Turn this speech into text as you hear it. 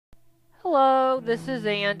Hello, this is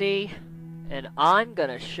Andy, and I'm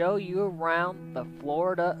gonna show you around the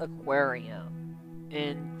Florida Aquarium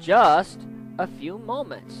in just a few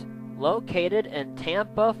moments, located in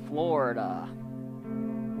Tampa, Florida.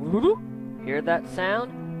 Hear that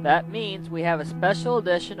sound? That means we have a special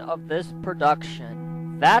edition of this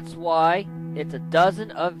production. That's why it's a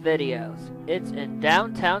dozen of videos. It's in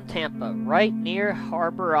downtown Tampa, right near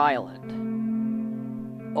Harbor Island.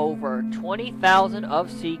 Over 20,000 of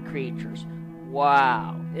sea creatures.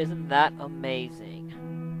 Wow, isn't that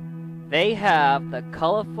amazing? They have the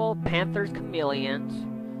colorful Panthers chameleons,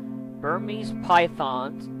 Burmese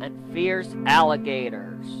pythons, and fierce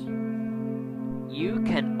alligators. You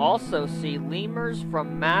can also see lemurs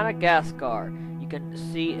from Madagascar. You can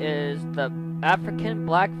see is the African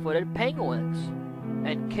black-footed penguins.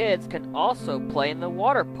 And kids can also play in the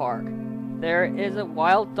water park. There is a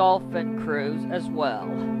wild dolphin cruise as well.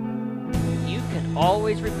 You can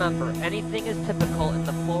always remember anything is typical in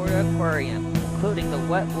the Florida Aquarium, including the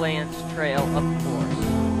wetlands trail, of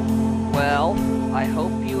course. Well, I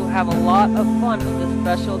hope you have a lot of fun with this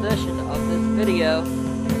special edition of this video.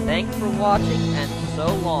 Thanks for watching and so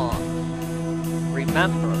long.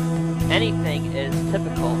 Remember, anything is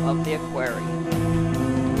typical of the aquarium.